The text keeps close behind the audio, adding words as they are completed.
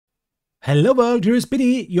Hello world, here is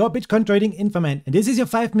Biddy, your Bitcoin trading informant, and this is your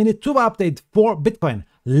 5-minute turbo update for Bitcoin.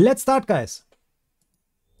 Let's start, guys.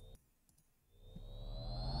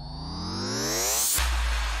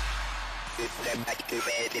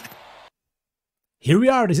 Here we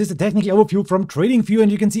are, this is the technical overview from TradingView,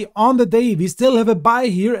 and you can see on the day we still have a buy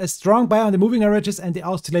here, a strong buy on the moving averages, and the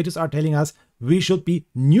oscillators are telling us we should be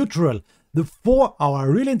neutral. The 4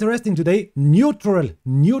 hour, really interesting today, neutral,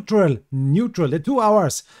 the 2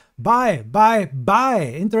 hours, buy,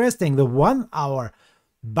 interesting, the 1 hour,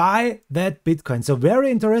 buy that Bitcoin. So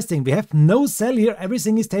very interesting, we have no sell here,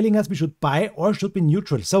 everything is telling us we should buy or should be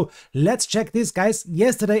neutral. So let's check this, guys.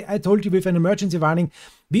 Yesterday I told you with an emergency warning,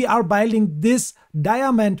 we are building this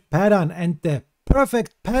diamond pattern and the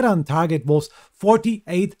perfect pattern target was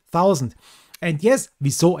 48,000. And yes,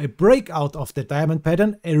 we saw a breakout of the diamond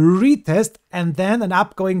pattern, a retest, and then an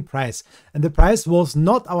upgoing price. And the price was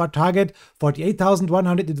not our target,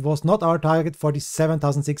 48,100. It was not our target,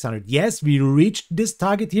 47,600. Yes, we reached this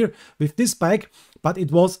target here with this spike, but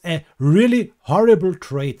it was a really horrible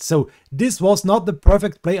trade. So this was not the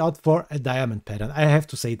perfect play out for a diamond pattern. I have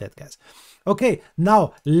to say that, guys. Okay,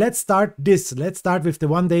 now let's start this. Let's start with the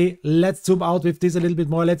 1 day. Let's zoom out with this a little bit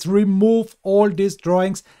more. Let's remove all these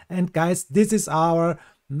drawings. And guys, this is our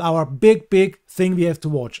big thing we have to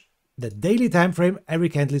watch. The daily time frame, every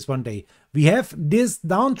candle is 1 day. We have this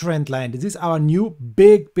downtrend line. This is our new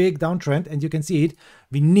big downtrend, and you can see it.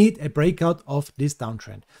 We need a breakout of this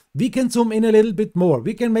downtrend. We can zoom in a little bit more.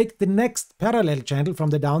 We can make the next parallel channel from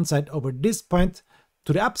the downside over this point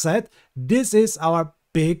to the upside. This is our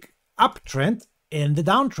big uptrend in the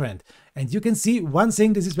downtrend, and you can see one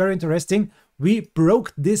thing, this is very interesting, we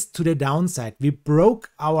broke this to the downside. We broke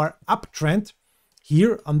our uptrend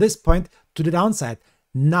here on this point to the downside.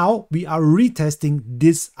 Now we are retesting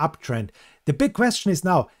this uptrend. The big question is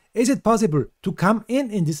now, is it possible to come in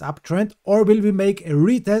this uptrend, or will we make a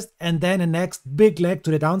retest and then a next big leg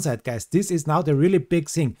to the downside, guys? This is now the really big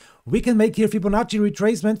thing. We can make here Fibonacci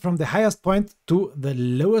retracement from the highest point to the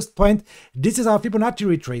lowest point. This is our Fibonacci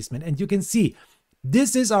retracement, and you can see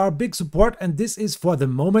this is our big support, and this is for the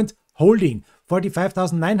moment holding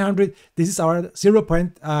 45,900. This is our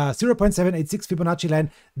 0.786 Fibonacci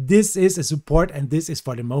line. This is a support, and this is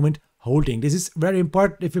for the moment holding. This is very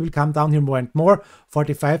important if we will come down here more and more.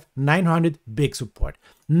 45,900, big support.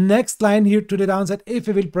 Next line here to the downside, if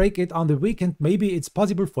we will break it on the weekend, maybe it's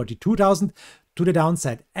possible, 42,000 to the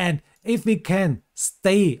downside. And if we can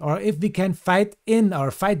stay, or if we can fight in or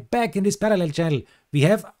fight back in this parallel channel, we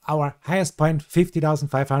have our highest point,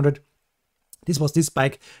 50,500. This was this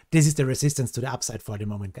spike. This is the resistance to the upside for the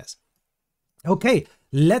moment, guys. Okay,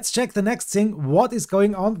 let's check the next thing. What is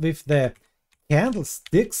going on with the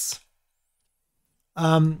candlesticks?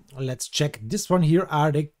 Let's check this one. Here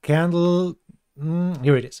are the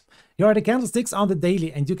here it is. Here are the candlesticks on the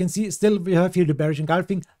daily, and you can see still we have here the bearish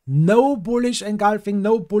engulfing, no bullish engulfing,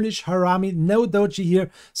 no bullish harami, no doji here.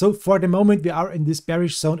 So for the moment we are in this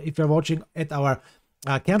bearish zone. If you're watching at our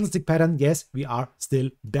candlestick pattern, yes, we are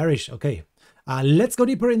still bearish. Okay. Let's go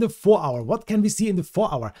deeper in the 4 hour. What can we see in the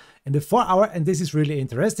 4 hour? In the 4 hour, and this is really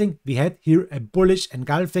interesting, we had here a bullish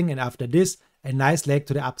engulfing, and after this, a nice leg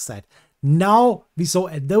to the upside. Now we saw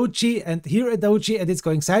a doji, and here a doji, and it's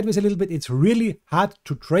going sideways a little bit. It's really hard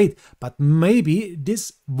to trade, but maybe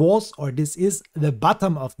this was, or this is the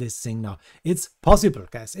bottom of this thing now. It's possible,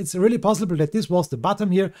 guys. It's really possible that this was the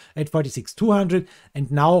bottom here at 46,200, and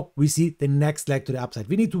now we see the next leg to the upside.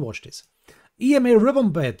 We need to watch this. EMA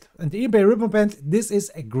ribbon band, and the EMA ribbon band, this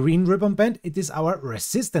is a green ribbon band. It is our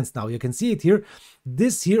resistance now. You can see it here.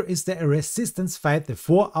 This here is the resistance fight, the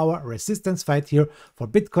 4 hour resistance fight here for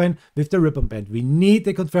Bitcoin with the ribbon band. We need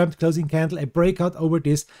a confirmed closing candle, a breakout over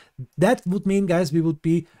this. That would mean, guys, we would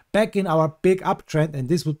be back in our big uptrend, and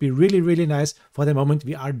this would be really nice. For the moment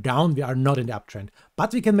we are down, we are not in the uptrend,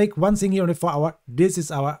 but we can make one thing here on the 4 hour. This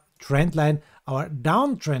is our trend line, our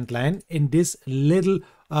downtrend line in this little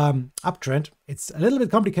uptrend. It's a little bit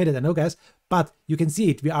complicated, I know, guys, but you can see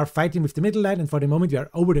it. We are fighting with the middle line, and for the moment we are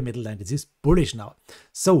over the middle line. This is bullish now.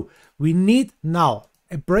 So we need now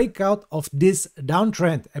a breakout of this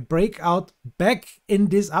downtrend, a breakout back in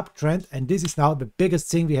this uptrend, and this is now the biggest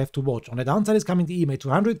thing we have to watch. On the downside is coming the EMA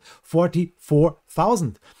 200,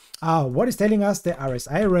 44,000. What is telling us the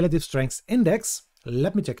RSI Relative Strength Index?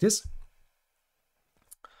 Let me check this.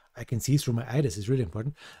 I can see through my eye. This is really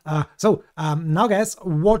important. Now, guys,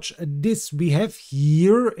 watch this. We have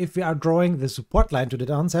here, if we are drawing the support line to the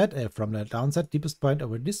downside, from the downside deepest point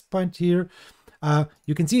over this point here,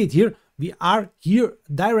 you can see it here. We are here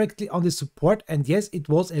directly on the support, and yes, it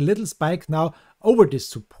was a little spike now over this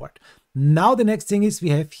support. Now the next thing is we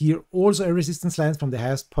have here also a resistance line from the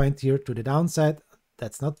highest point here to the downside.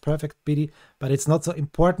 That's not perfect, BD, but it's not so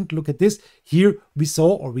important. Look at this. Here we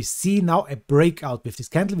saw, or we see now, a breakout with this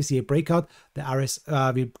candle. We see a breakout.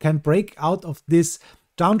 The we can break out of this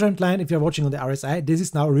downtrend line. If you're watching on the RSI, this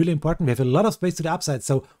is now really important. We have a lot of space to the upside.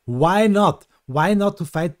 So why not? Why not to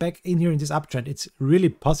fight back in here in this uptrend? It's really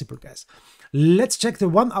possible, guys. Let's check the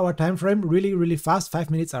 1 hour time frame really fast. 5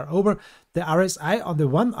 minutes are over. The RSI on the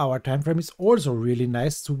 1 hour time frame is also really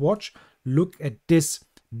nice to watch. Look at this.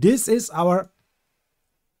 This is our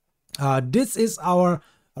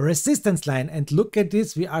resistance line, and look at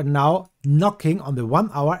this. We are now knocking on the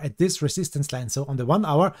 1 hour at this resistance line. So on the 1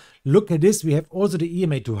 hour, look at this. We have also the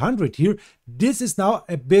EMA 200 here. This is now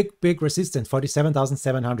a big resistance,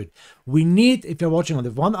 47,700. We need, if you're watching on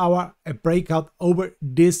the 1 hour, a breakout over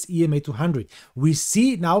this EMA 200. We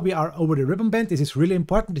see now we are over the ribbon band. This is really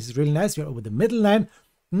important. This is really nice. We are over the middle line.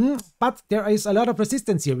 But there is a lot of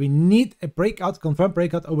resistance here. We need a breakout, confirmed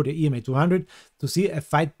breakout over the EMA 200 to see a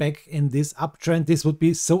fight back in this uptrend. This would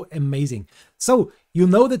be so amazing. So you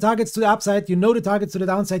know the targets to the upside, you know the targets to the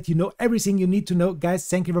downside, you know everything you need to know. Guys,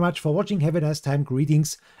 thank you very much for watching. Have a nice time.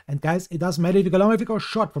 Greetings. And guys, it doesn't matter if you go long or if you go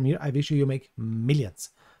short from here. I wish you make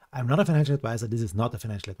millions. I'm not a financial advisor. This is not a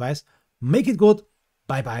financial advice. Make it good.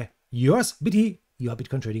 Bye-bye. Yours, BT, your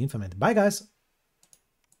Bitcoin trading informant. Bye, guys.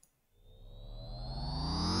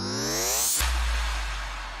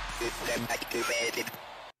 System activated.